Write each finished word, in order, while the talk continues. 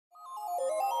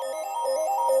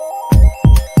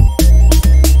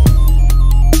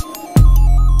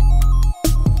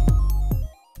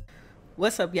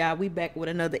What's up, y'all? We back with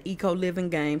another eco living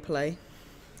gameplay.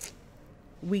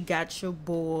 We got your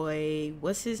boy,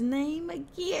 what's his name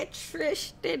again?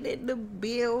 Tristan in the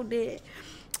building.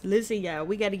 Listen, y'all,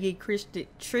 we gotta get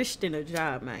Tristan a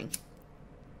job, man.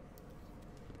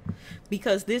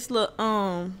 Because this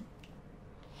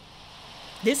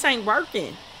this ain't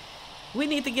working. We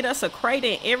need to get us a crate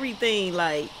and everything.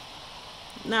 Like,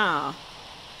 nah.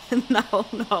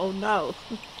 No.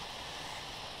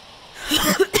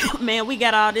 Man, we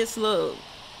got all this look.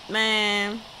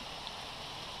 Man,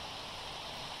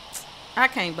 I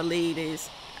can't believe this.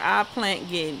 Our plant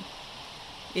getting,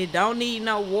 it don't need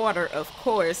no water, of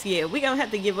course. Yeah, we gonna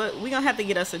have to give up. We gonna have to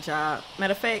get us a job.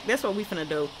 Matter of fact, that's what we finna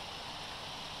do.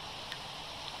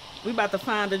 We about to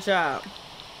find a job.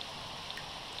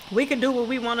 We can do what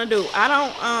we want to do. I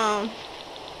don't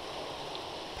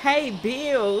pay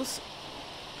bills.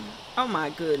 Oh my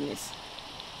goodness.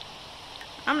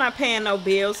 I'm not paying no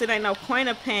bills. It ain't no point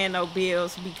of paying no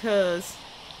bills because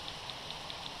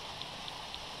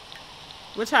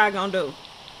what y'all gonna do?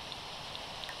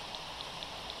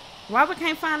 Why we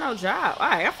can't find no job?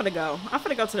 Alright, I'm finna go. I'm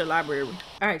finna go to the library.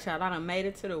 Alright, y'all. I done made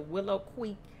it to the Willow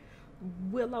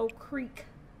Creek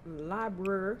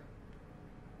Library.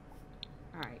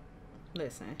 Alright,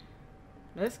 listen.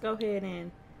 Let's go ahead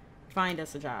and find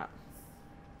us a job.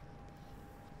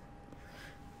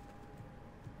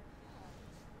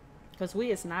 Because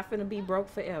we is not finna be broke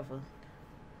forever.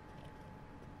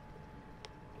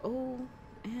 Oh,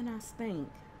 and I stink.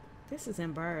 This is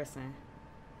embarrassing.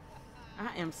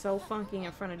 I am so funky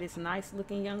in front of this nice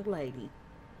looking young lady.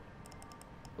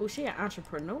 Oh, she an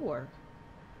entrepreneur.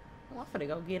 Oh, I'm finna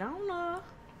go get on her.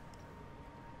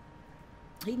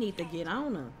 He need to get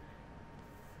on her.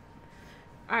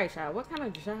 Alright, y'all. What kind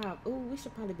of job? Oh, we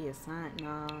should probably be assigned.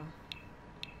 Nah.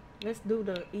 Let's do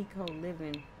the eco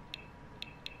living.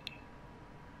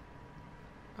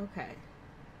 Okay.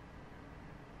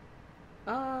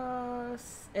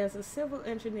 As a civil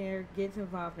engineer, gets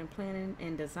involved in planning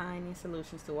and designing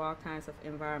solutions to all kinds of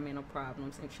environmental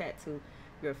problems and chat to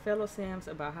your fellow Sims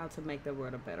about how to make the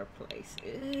world a better place.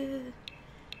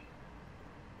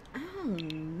 I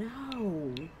don't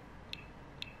know.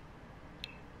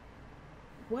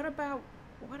 What about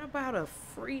a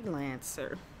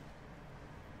freelancer?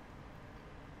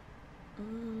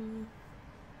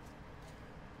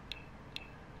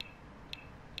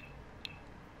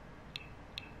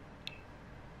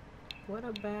 What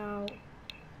about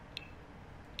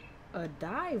a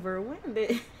diver? When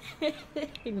did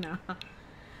nah.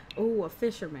 Oh, a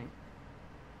fisherman.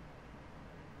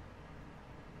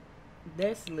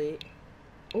 That's lit.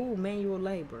 Oh, manual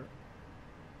labor.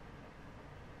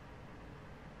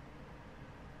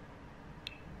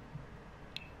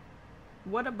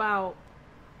 What about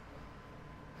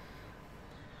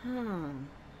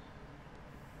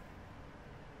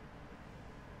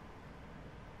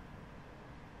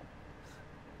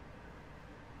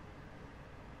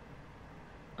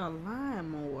a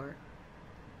lawnmower?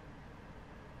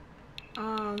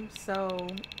 So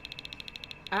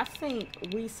I think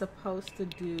we supposed to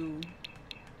do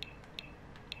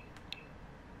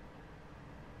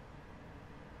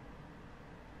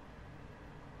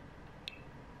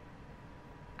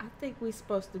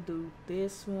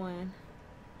this one,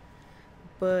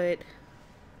 but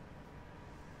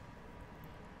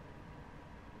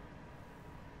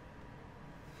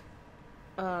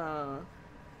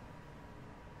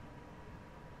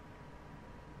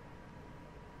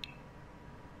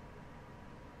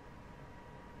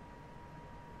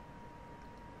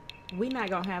we not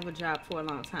gonna have a job for a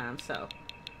long time, so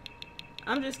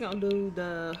I'm just gonna do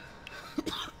the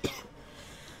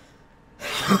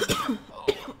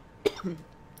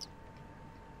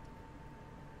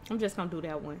I'm just gonna do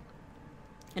that one.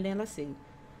 And then let's see.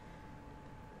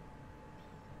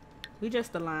 We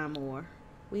just a line more.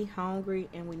 We hungry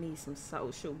and we need some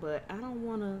social, but I don't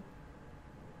wanna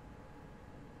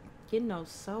get no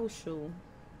social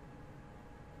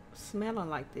smelling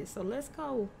like this. So let's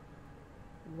go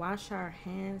wash our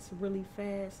hands really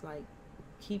fast. Like,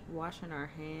 keep washing our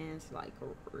hands like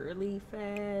really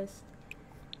fast.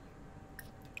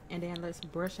 And then let's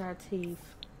brush our teeth.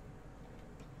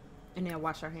 And then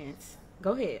wash our hands.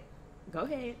 Go ahead. Go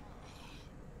ahead.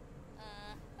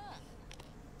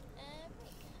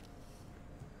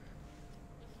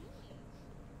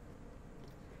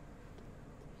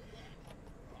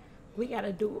 We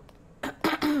gotta do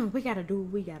we gotta do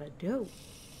what we gotta do.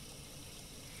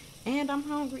 And I'm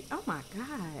hungry. Oh my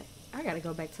God. I gotta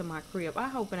go back to my crib. I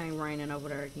hope it ain't raining over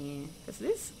there again. Cause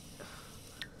this,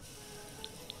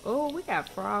 oh, we got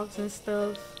frogs and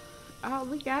stuff. Oh,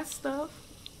 we got stuff.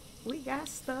 We got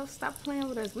stuff. Stop playing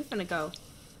with us. We finna go.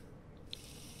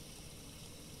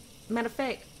 Matter of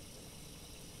fact,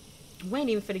 we ain't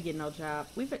even finna get no job.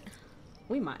 We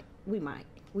might. We might.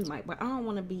 But I don't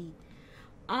want to be.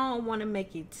 I don't want to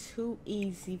make it too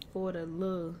easy for the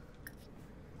little.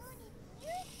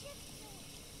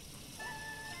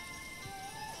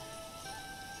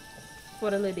 For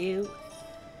the little dude.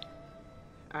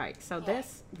 Alright, so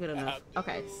that's good enough.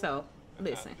 Okay, so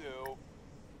listen.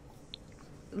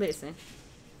 Listen.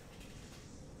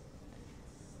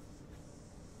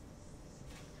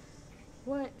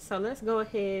 What? So let's go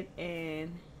ahead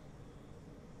and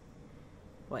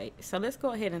wait. So let's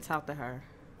go ahead and talk to her.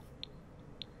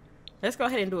 Let's go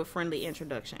ahead and do a friendly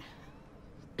introduction.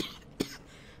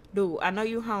 Dude, I know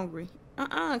you hungry.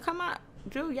 Come on.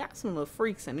 Dude, y'all some little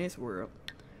freaks in this world.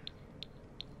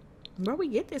 Where we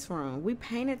get this from? We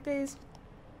painted this.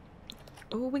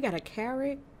 Oh, we got a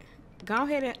carrot. Go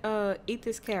ahead and eat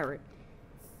this carrot.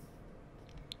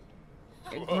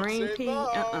 A green pea.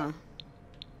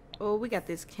 Oh, we got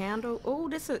this candle. Oh,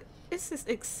 this is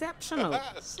exceptional.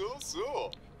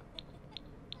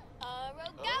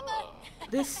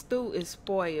 This stew is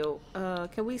spoiled.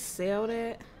 Can we sell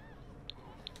that?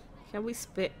 Can we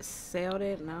sell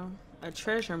that? No. A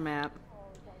treasure map.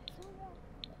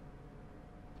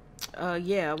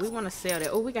 Yeah, we want to sell that.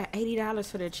 Oh, we got $80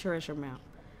 for the treasure map.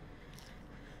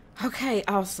 Okay,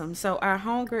 awesome. So our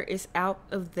hunger is out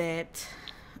of that.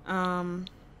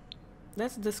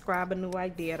 Let's describe a new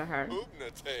idea to her.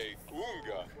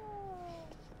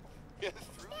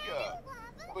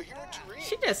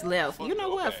 She just left. You know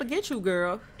what? Forget you,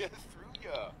 girl.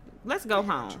 Let's go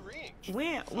home.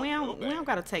 We don't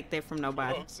gotta take that from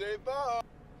nobody.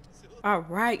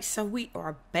 Alright, so we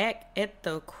are back at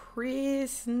the crib,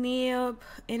 and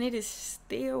it is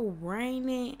still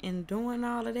raining and doing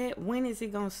all of that. When is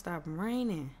it gonna stop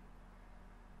raining?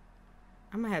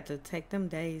 I'm gonna have to take them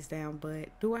days down,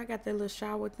 but do I got that little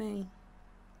shower thing?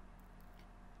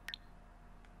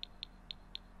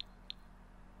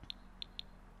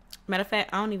 Matter of fact,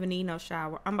 I don't even need no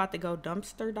shower. I'm about to go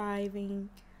dumpster diving.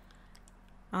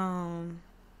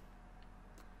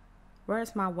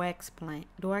 Where's my wax plant?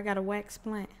 Do I got a wax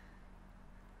plant?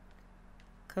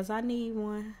 Cause I need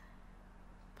one.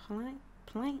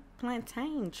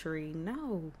 Plantain tree.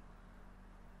 No.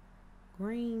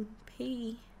 Green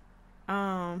pea.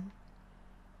 Let's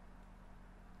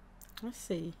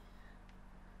see.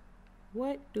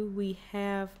 What do we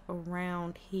have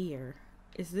around here?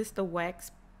 Is this the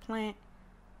wax plant?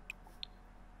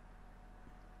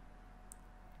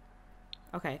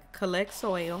 Okay, collect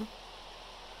soil.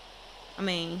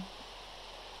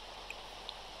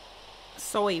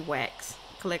 Soy wax.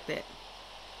 Collect that.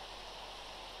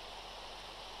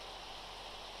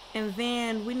 And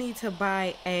then we need to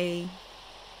buy a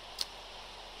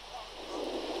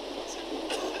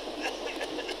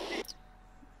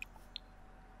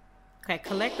okay,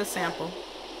 collect the sample.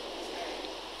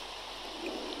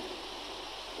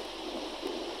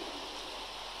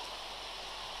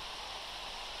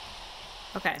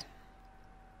 Okay.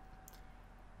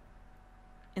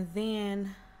 And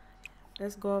then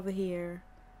let's go over here.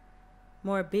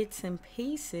 More bits and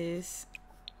pieces.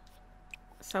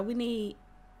 So we need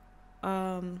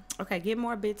okay, get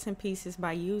more bits and pieces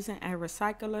by using a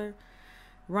recycler,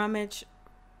 rummage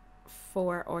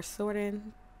for or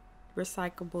sorting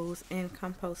recyclables, and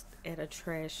compost at a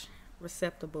trash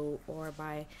receptacle, or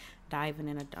by diving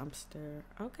in a dumpster.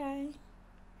 Okay.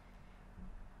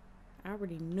 I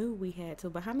already knew we had to,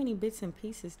 but how many bits and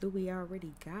pieces do we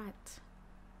already got?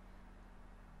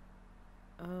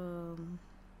 I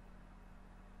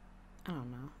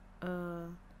don't know.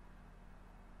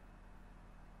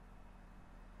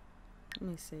 Let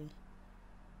me see.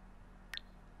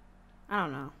 I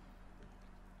don't know.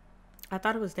 I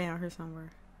thought it was down here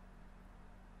somewhere,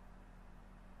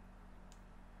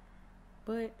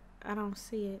 but I don't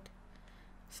see it.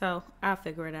 So I'll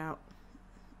figure it out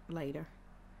later.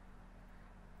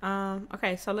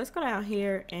 Okay, so let's go down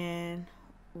here and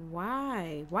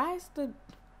why is the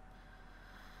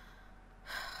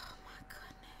oh my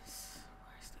goodness,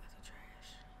 where's the other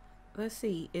trash? Let's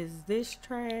see, is this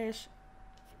trash?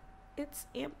 It's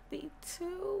empty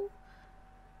too.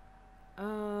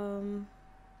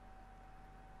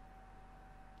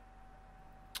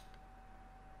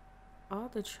 All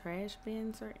the trash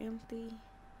bins are empty.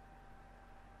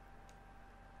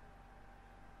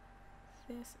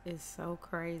 This is so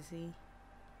crazy.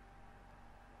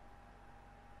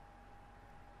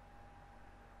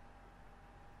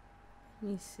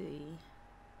 Let me see.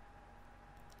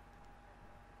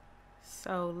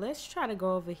 So let's try to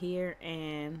go over here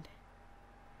and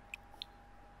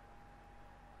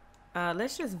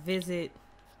Let's just visit.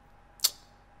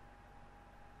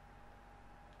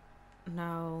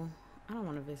 No, I don't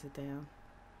want to visit them.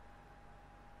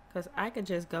 Cause I could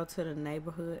just go to the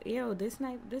neighborhood. Ew, this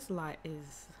lot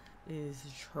is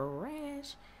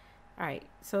trash. All right,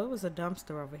 so it was a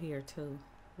dumpster over here too.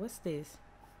 What's this?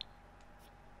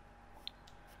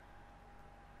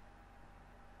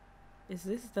 Is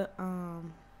this the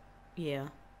yeah.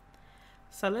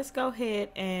 So let's go ahead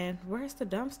and where's the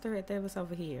dumpster at that was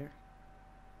over here?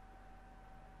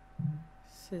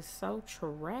 This is so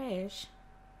trash.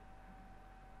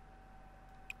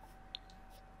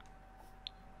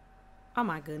 Oh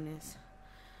my goodness.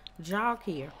 Jog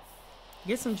here.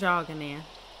 Get some jogging there.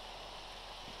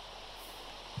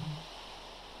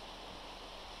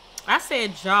 I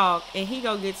said jog and he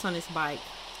go gets on his bike.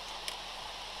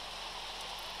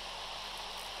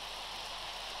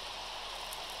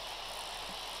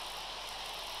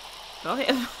 Go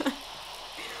ahead.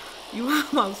 You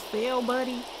almost fell,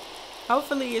 buddy.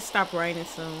 Hopefully it stopped raining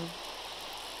soon.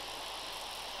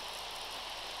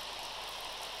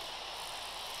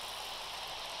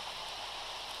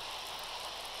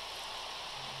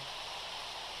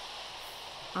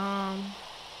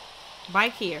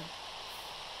 Bike here.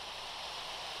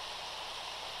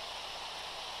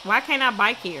 Why can't I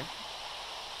bike here?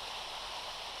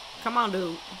 Come on,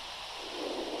 dude.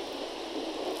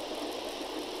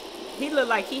 He look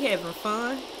like he having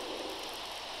fun.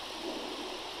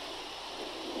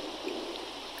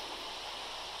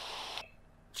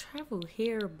 Travel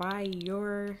here by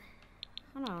your...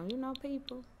 Hold on, you know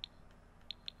people?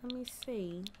 Let me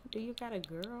see. Do you got a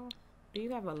girl? Do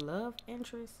you have a love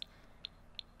interest?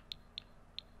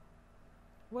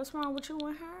 What's wrong with you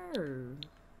and her?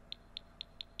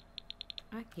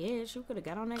 I guess you could have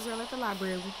got on that girl at the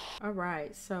library. All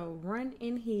right, so run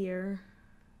in here.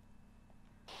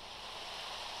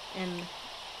 And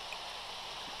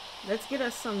let's get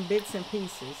us some bits and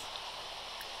pieces.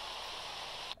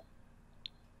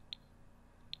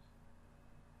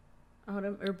 Oh,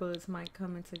 them earbuds might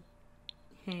come into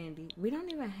handy. We don't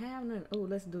even have none. Oh,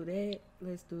 let's do that.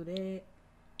 Let's do that.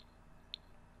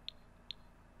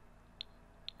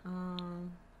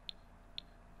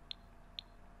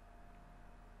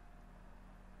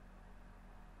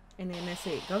 And then that's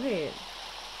it. Go ahead.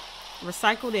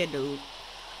 Recycle that, dude.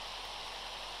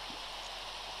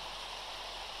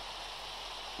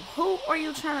 Who are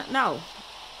you trying to... No.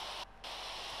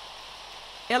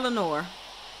 Eleanor.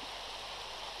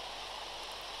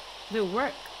 Dude,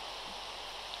 work.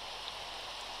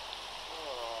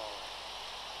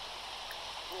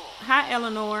 Hi,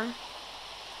 Eleanor.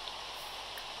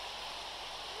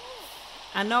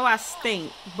 I know I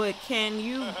stink, but can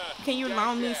you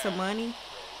loan me some money?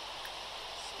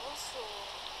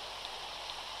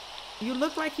 You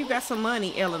look like you got some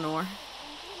money, Eleanor.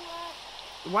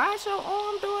 Why is your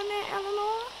arm doing that,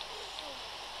 Eleanor?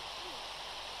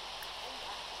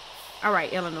 All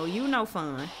right, Eleanor, you no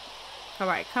fun. All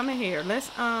right, come in here. Let's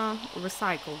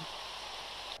recycle.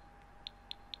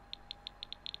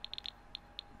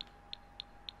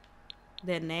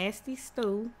 That nasty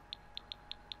stew.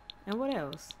 And what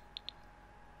else?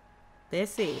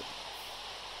 That's it.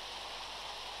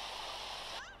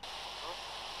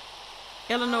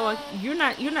 Eleanor, you're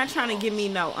not trying to give me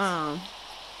no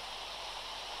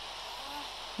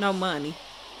no money.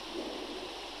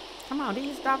 Come on,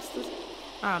 these dumpsters.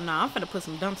 Oh no, I'm finna put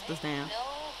some dumpsters down.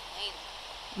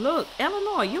 Look,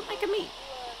 Eleanor, you making me.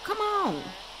 Come on.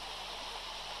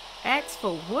 Ask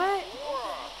for what?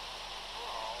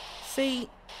 See,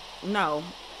 no.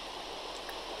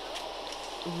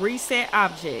 Reset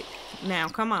object. Now,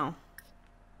 come on.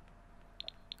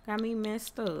 Got me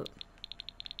messed up.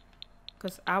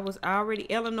 Because I was already,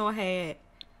 Eleanor had.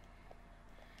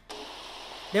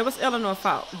 That was Eleanor's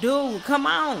fault. Dude, come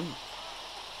on.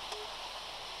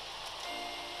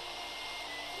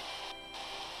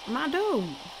 My dude.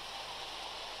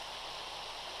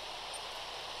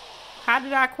 How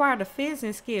did I acquire the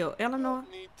fizzing skill, Eleanor?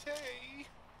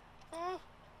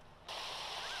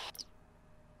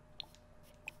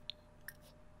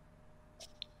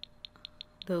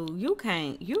 Dude, you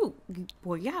can't.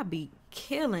 Boy, y'all be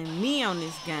killing me on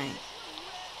this game.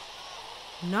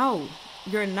 No,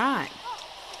 you're not.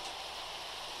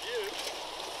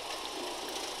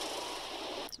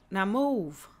 Now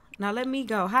move. Now let me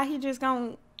go. How he just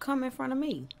gonna come in front of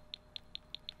me?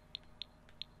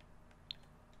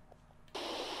 All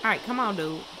right, come on,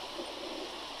 dude.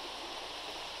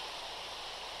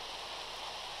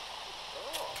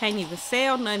 Can't even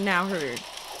sell nothing out here.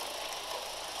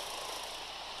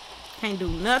 Can't do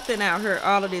nothing out here.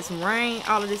 All of this rain,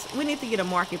 all of this. We need to get a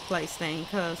marketplace thing,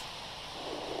 cause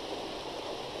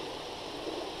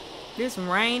This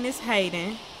rain is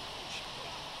hating.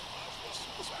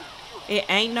 It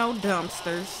ain't no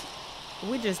dumpsters.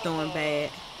 We just doing bad.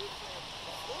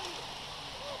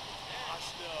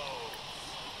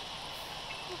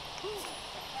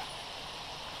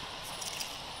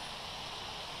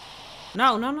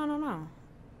 No.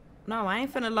 No, I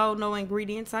ain't finna load no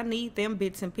ingredients. I need them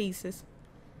bits and pieces.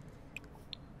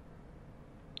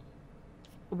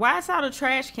 Why is all the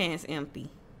trash cans empty?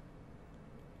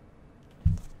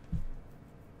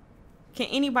 Can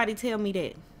anybody tell me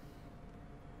that?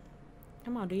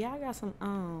 Come on, do y'all got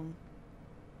some,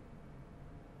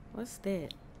 what's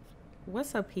that?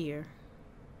 What's up here?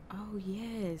 Oh,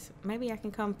 yes. Maybe I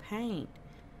can come paint.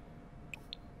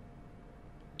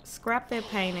 Scrap that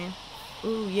painting.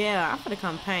 Ooh, yeah, I'm finna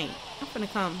come paint. I'm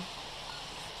finna come.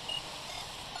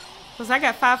 Cause I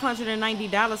got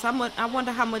 $590. I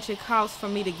wonder how much it costs for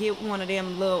me to get one of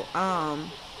them little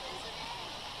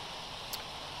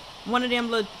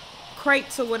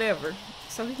crates or whatever,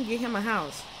 so he can get him a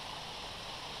house.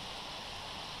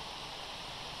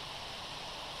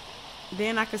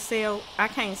 Then I could sell. I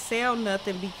can't sell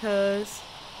nothing because.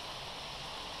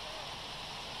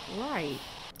 Right,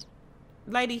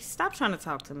 lady, stop trying to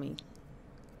talk to me.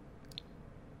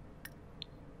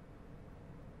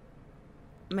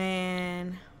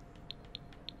 Man,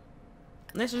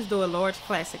 let's just do a large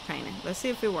classic painting. Let's see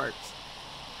if it works.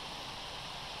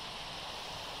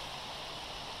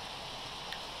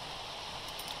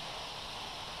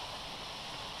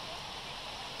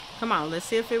 Come on, let's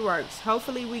see if it works.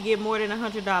 Hopefully we get more than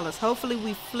 $100. Hopefully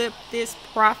we flip this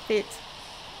profit.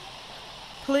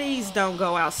 Please don't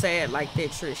go out sad like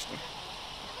that, Tristan.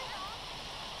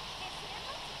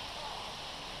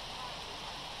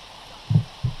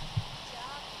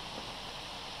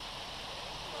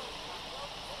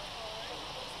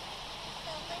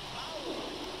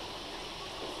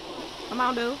 Come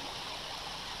on, dude.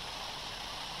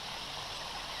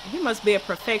 He must be a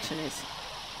perfectionist.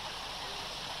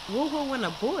 Woohoo in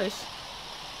the bush?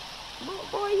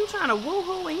 Boy, you trying to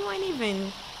woohoo and you ain't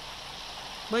even...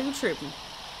 Boy, you tripping.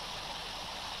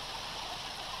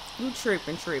 You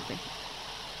tripping.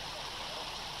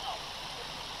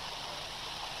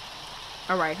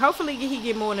 Alright, hopefully he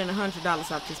get more than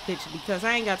 $100 off this picture because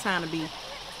I ain't got time to be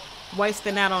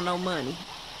wasting out on no money.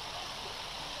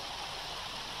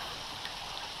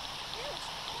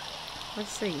 Let's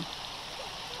see.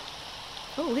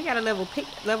 Oh, he got a level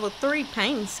 3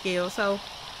 painting skill, so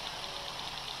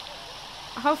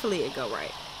hopefully it go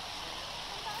right.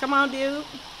 Come on, dude.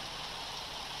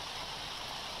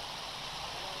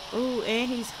 Ooh, and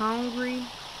he's hungry.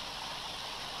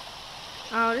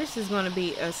 Oh, this is gonna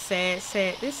be a sad.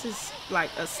 This is like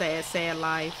a sad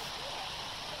life.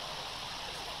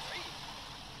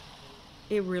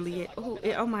 It really is. Ooh,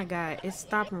 oh my God, it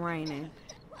stopped raining.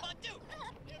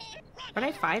 Are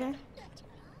they fighting?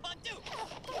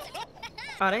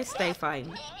 Oh, they stay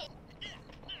fighting.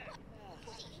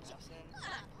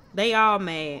 They all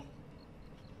mad.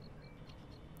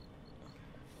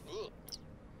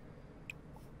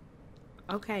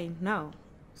 Okay, no.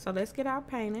 So let's get our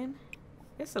painting.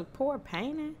 It's a poor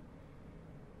painting.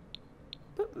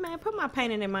 Man, put my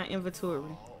painting in my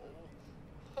inventory.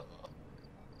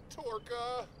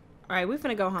 Alright, we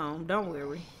finna go home. Don't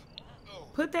worry.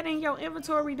 Put that in your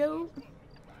inventory, dude.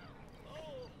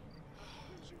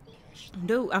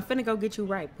 Dude, I'm finna go get you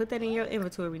right. Put that in your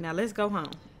inventory. Now let's go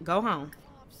home. Go home.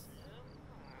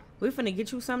 We finna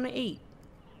get you something to eat.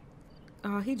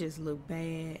 Oh, he just looked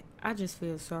bad. I just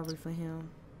feel sorry for him.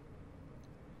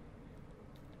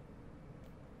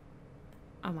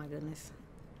 Oh my goodness.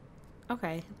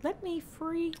 Okay, let me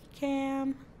free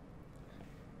cam.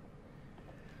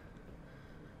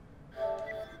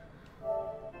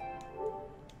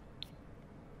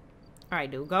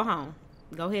 Alright, dude, go home.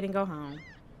 Go ahead and go home.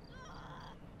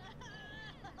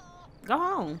 Go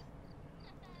home.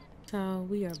 So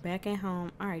we are back at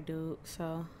home. Alright, dude.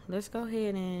 So let's go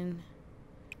ahead and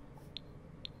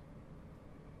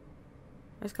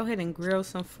grill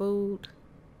some food.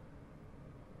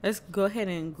 Let's go ahead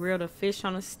and grill the fish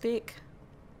on a stick.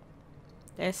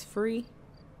 That's free.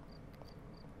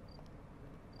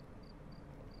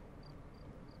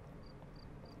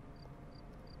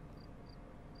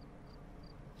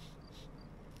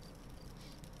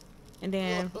 And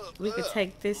then we could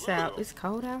take this out. It's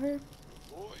cold out here.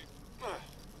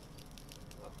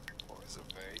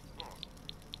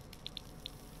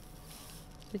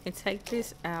 We can take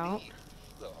this out.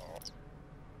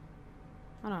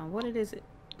 Hold on, what is it?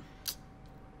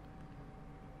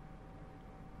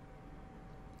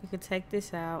 You could take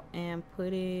this out and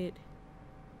put it.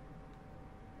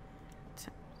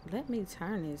 Let me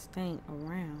turn this thing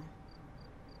around.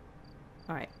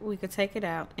 Alright, we could take it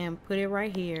out and put it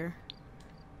right here.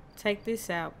 Take this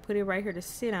out, put it right here to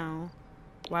sit on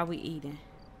while we eating.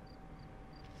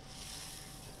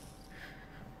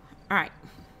 Alright.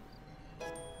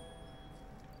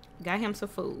 Got him some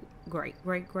food. Great,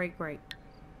 great, great, great.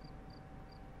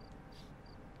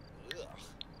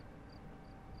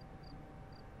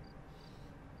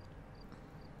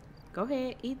 Go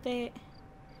ahead, eat that.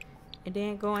 And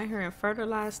then go in here and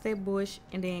fertilize that bush.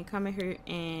 And then come in here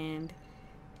and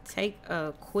take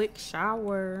a quick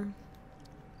shower.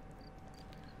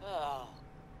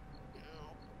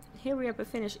 Hurry up and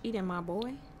finish eating, my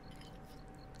boy.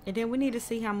 And then we need to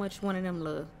see how much one of them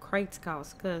little crates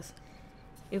cost. Because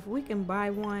if we can buy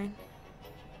one.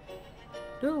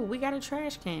 Dude, we got a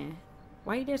trash can.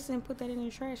 Why you just didn't put that in the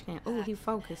trash can? Oh, he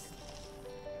focused.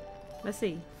 Let's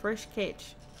see. Fresh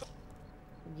catch.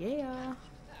 Yeah.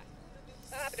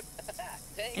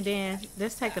 And then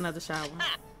let's take another shower.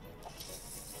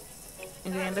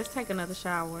 And then let's take another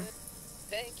shower.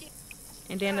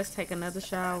 And then let's take another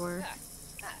shower.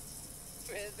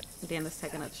 And then let's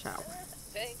take another shower.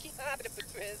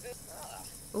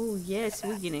 Oh yes,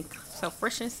 we're getting so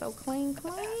fresh and so clean.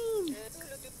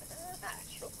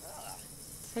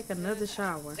 Take another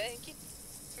shower.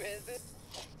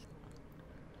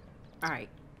 Alright.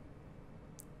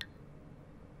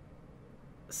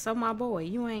 So my boy,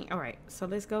 you ain't alright. So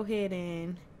let's go ahead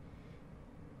and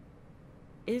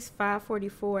it's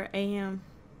 5:44 a.m.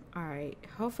 Alright.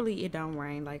 Hopefully it don't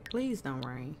rain. Like please don't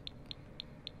rain.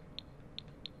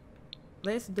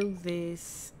 Let's do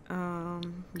this.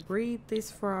 Breed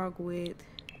this frog with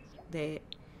that.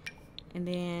 And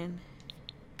then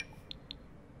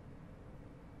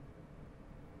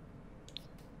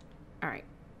alright.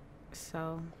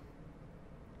 So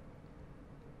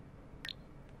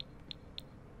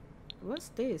what's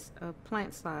this? A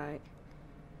plant slide.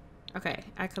 Okay,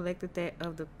 I collected that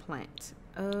of the plant.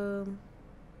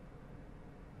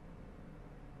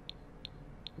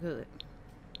 Good.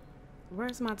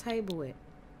 Where's my table at?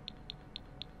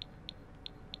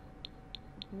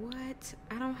 What?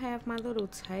 I don't have my little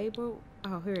table.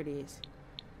 Oh, here it is.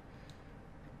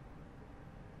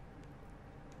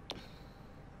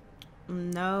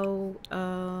 No,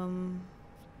 turn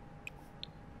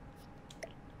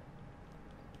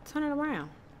it around.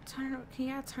 Can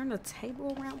y'all turn the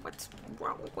table around? What's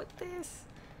wrong with this?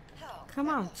 Come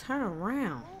on, turn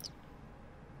around.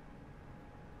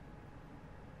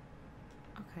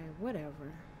 Okay,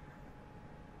 whatever.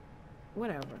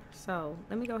 So,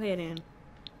 let me go ahead and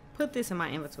put this in my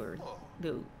inventory.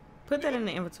 Dude, put that in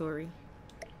the inventory.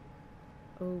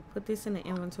 Oh, put this in the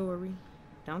inventory.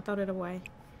 Don't throw that away.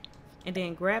 And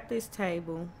then grab this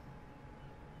table.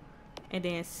 And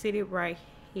then sit it right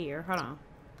here. Hold on.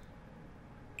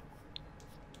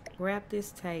 Grab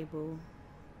this table.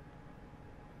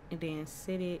 And then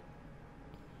sit it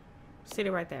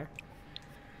right there.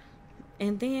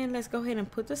 And then let's go ahead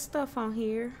and put the stuff on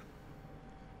here.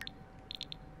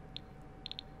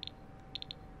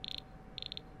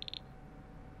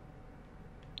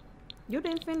 You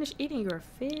didn't finish eating your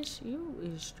fish? You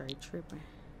is straight tripping.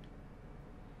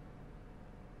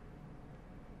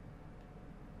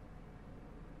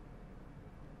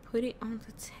 Put it on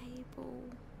the table.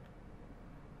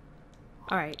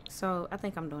 Alright, so I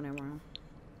think I'm doing it wrong.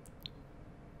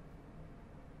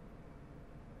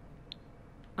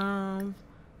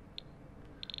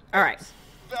 Alright.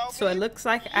 So it looks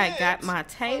like I got my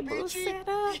table set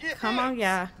up. Come on,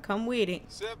 y'all. Come with it.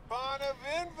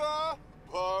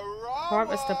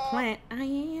 Harvest the plant. I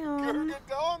am.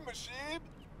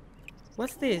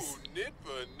 What's this?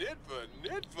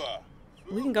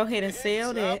 We can go ahead and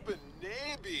sell that.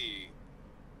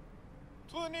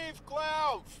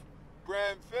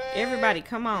 Everybody,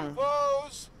 come on.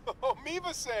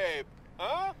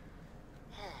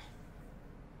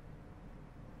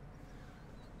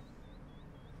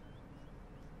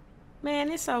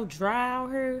 Man, it's so dry out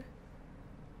here.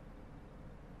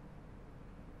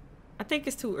 I think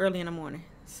it's too early in the morning.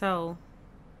 So,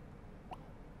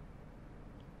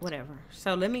 whatever.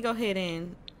 So, let me go ahead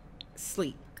and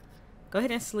sleep. Go ahead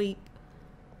and sleep.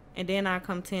 And then I'll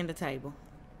come tend the table.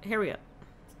 Hurry up.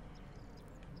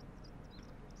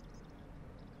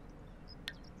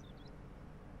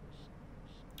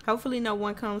 Hopefully no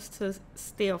one comes to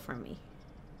steal from me.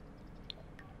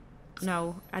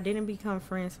 No, I didn't become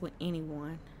friends with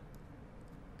anyone.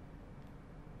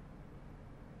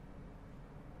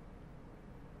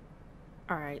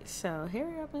 Alright, so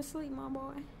hurry up and sleep, my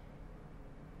boy.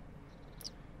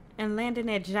 And landing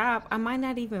that job, I might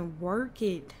not even work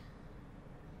it.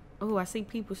 Oh, I see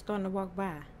people starting to walk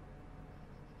by.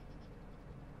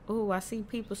 Oh, I see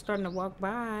people starting to walk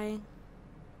by.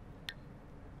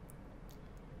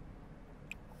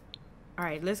 All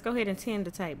right, let's go ahead and tend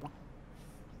the table.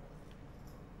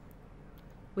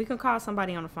 We can call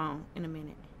somebody on the phone in a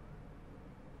minute.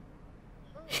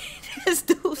 This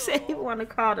dude said he want to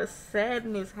call the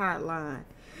sadness hotline.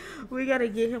 We got to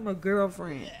get him a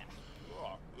girlfriend.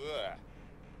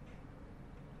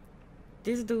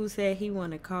 This dude said he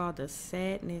want to call the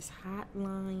sadness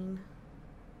hotline.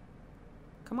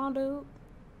 Come on, dude.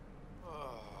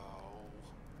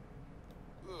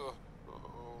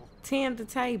 Tend the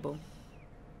table.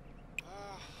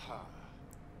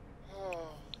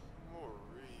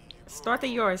 Start the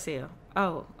yard sale.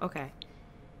 Oh, okay.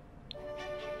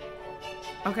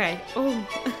 Okay. Ooh.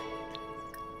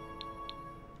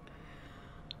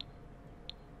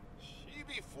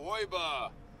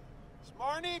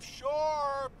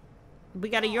 We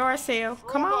got a yard sale.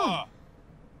 Come on.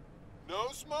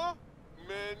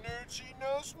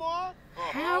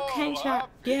 How can't y'all?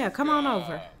 Yeah, come on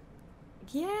over.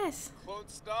 Yes.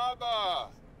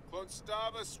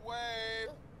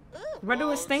 Where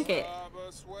do it stink at?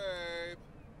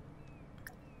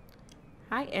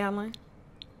 Hi, Ellen.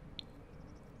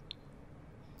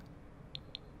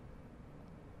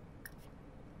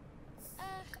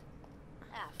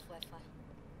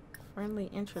 Friendly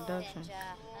introduction.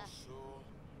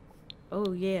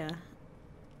 Oh, yeah.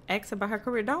 Ask about her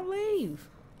career. Don't leave.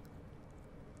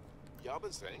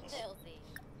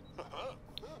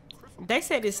 They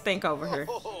said it stink over here.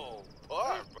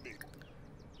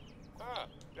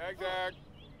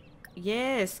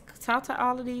 Yes, talk to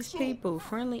all of these people.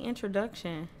 Friendly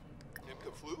introduction.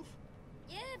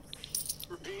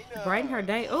 Brighten her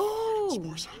day.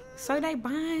 Ooh, so they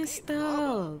buying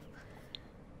stuff.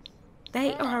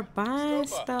 They are buying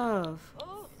stuff.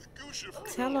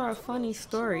 Tell her a funny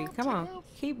story. Come on,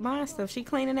 keep buying stuff. She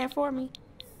cleaning that for me.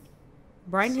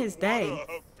 Brighten his day.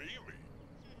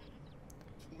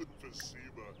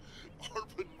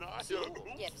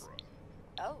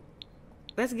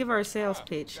 Let's give her a sales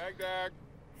pitch.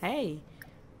 Hey.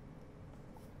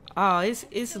 Oh,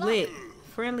 it's lit.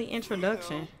 Friendly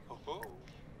introduction.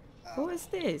 Who is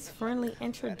this? Friendly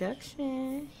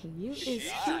introduction. You is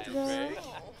cute, girl.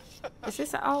 Is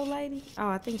this an old lady? Oh,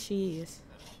 I think she is.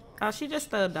 Oh, she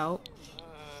just an adult.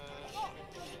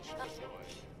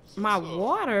 My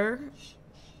water?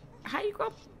 How you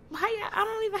go? How you? I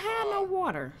don't even have no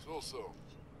water.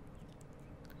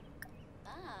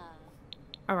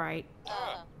 All right.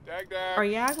 Are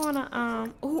y'all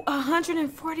gonna ooh,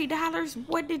 $140?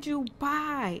 What did you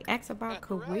buy? Ask about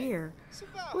career.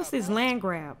 What's this land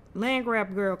grab? Land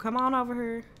grab girl, come on over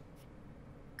here.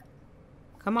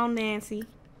 Come on, Nancy.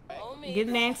 Give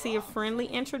Nancy a friendly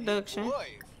introduction.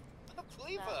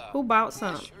 Who bought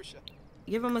some?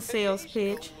 Give him a sales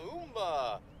pitch.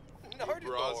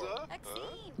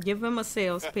 Give him a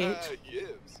sales pitch.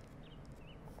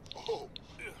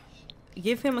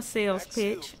 Give him a sales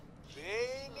pitch.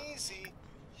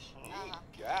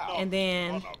 And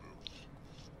then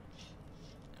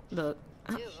look,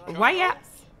 why y'all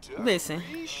listen?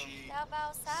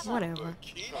 Whatever.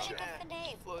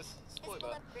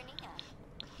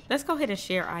 Let's go ahead and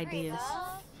share ideas.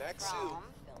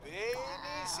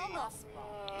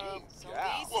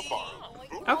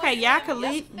 Okay, y'all can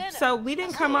leave. So we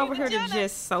didn't come over here to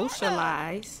just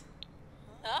socialize.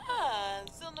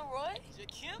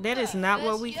 That is not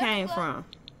what we came from.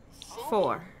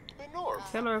 For.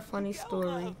 Tell her a funny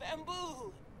story.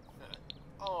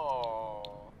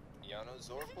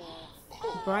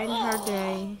 Brighten her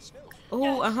day.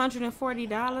 Ooh,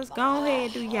 $140. Go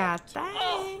ahead, do y'all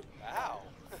thing.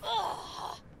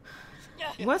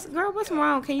 What's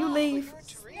wrong? Can you leave?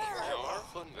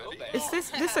 Is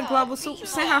this a global soup?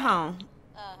 Send her home.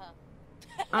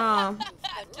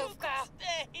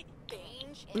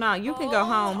 No, you can go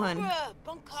home, honey.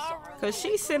 Cause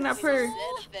she's sitting up here.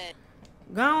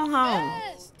 Go home.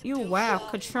 You wow,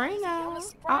 Katrina.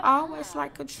 I always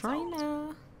like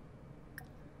Katrina.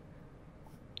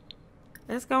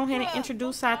 Let's go ahead and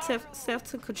introduce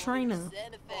ourselves to Katrina.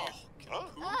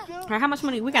 How much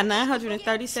money? We got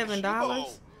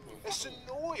 $937.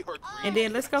 And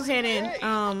then let's go ahead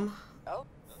and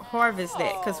harvest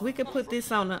that, because we could put this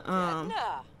on the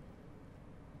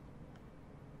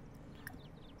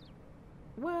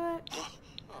what?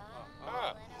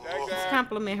 Let's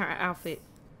compliment her outfit.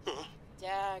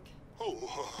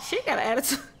 She got an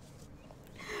attitude.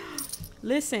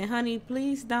 Listen, honey,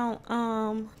 please don't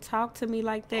talk to me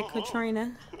like that,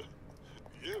 Katrina.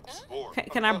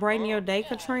 Can I brighten your day,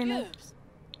 Katrina?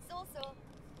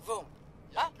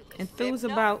 Enthused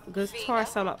about guitar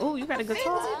solo. Oh, you got a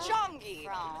guitar?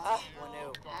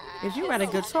 If you got a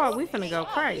guitar, we finna go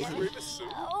crazy.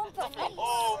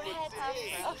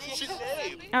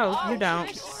 Oh, you don't.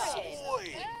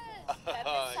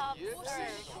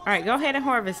 Alright, go ahead and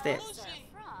harvest it.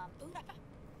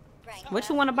 What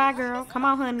you want to buy, girl? Come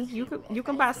on, honey. You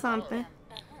can buy something.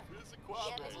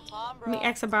 Let me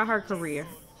ask about her career.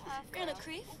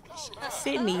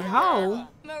 Sydney Ho?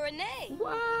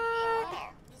 What?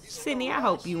 Sydney, I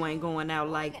hope you ain't going out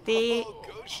like that.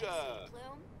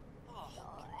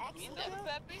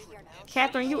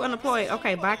 Catherine, you unemployed.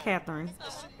 Okay, bye, Catherine.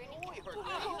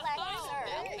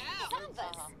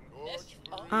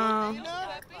 Alright,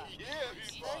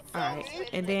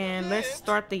 and then let's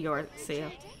start the yard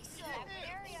sale.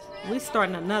 We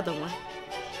starting another one.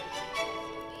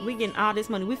 We getting all this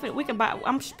money. We can buy.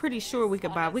 I'm pretty sure we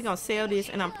could buy. We gonna sell this,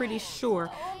 and I'm pretty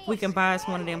sure we can buy us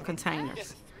one of them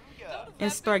containers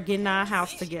and start getting our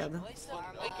house together.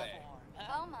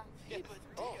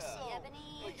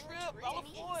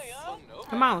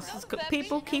 Come on,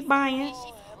 people, keep buying.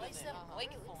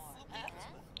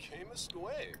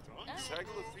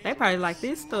 They probably like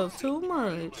this stuff too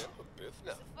much.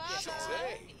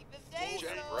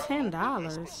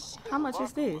 $10. How much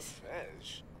is this?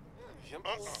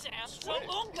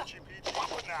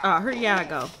 Oh, here y'all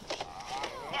go.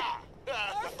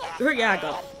 Here y'all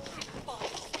go.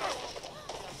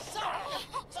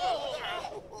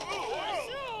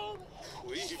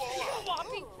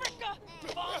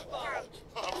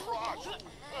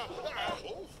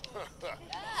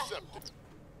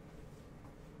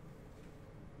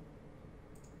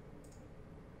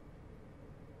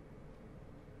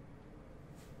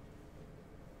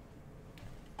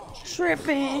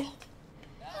 Tripping.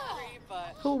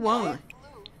 Who won?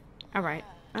 All right.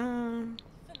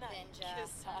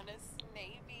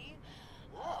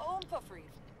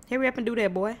 Hurry up and do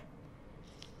that, boy.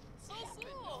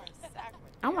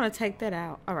 I want to take that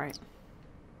out. All right.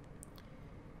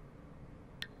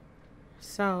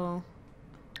 So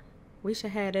we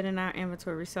should have that in our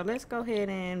inventory. So let's go ahead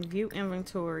and view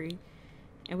inventory,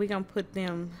 and we're gonna put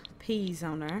them peas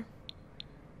on there.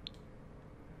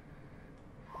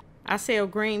 I sell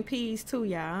green peas too,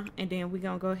 y'all. And then we're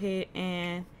gonna go ahead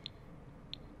and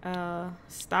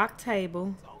stock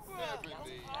table,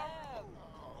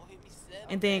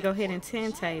 and then go ahead and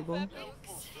tin table.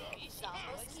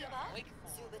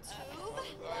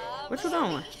 What you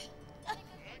doing?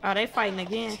 Oh, they fighting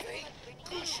again.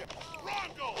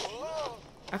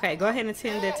 Okay, go ahead and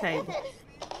tin that table.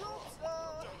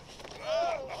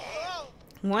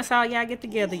 Once all y'all get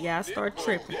together, y'all start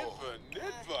tripping.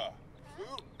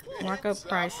 Markup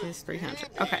price is 300.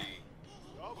 Okay.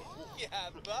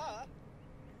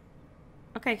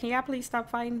 Okay, can y'all please stop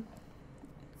fighting?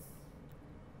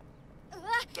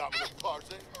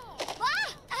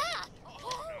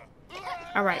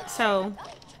 Alright, so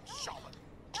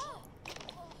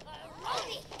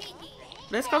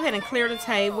let's go ahead and clear the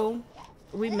table.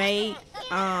 We made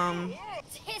I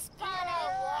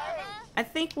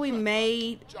think we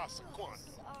made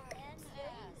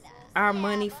our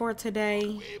money for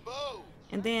today.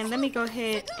 And then let me go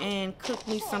ahead and cook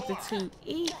me something to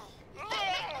eat.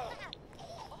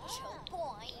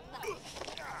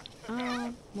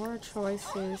 More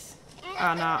choices.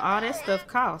 Oh no, all that stuff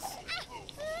costs.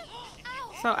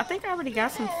 So I think I already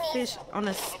got some fish on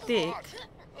a stick.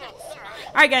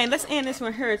 Alright, gang, let's end this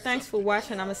one here. Thanks for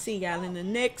watching. I'm gonna see y'all in the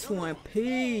next one.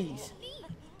 Peace.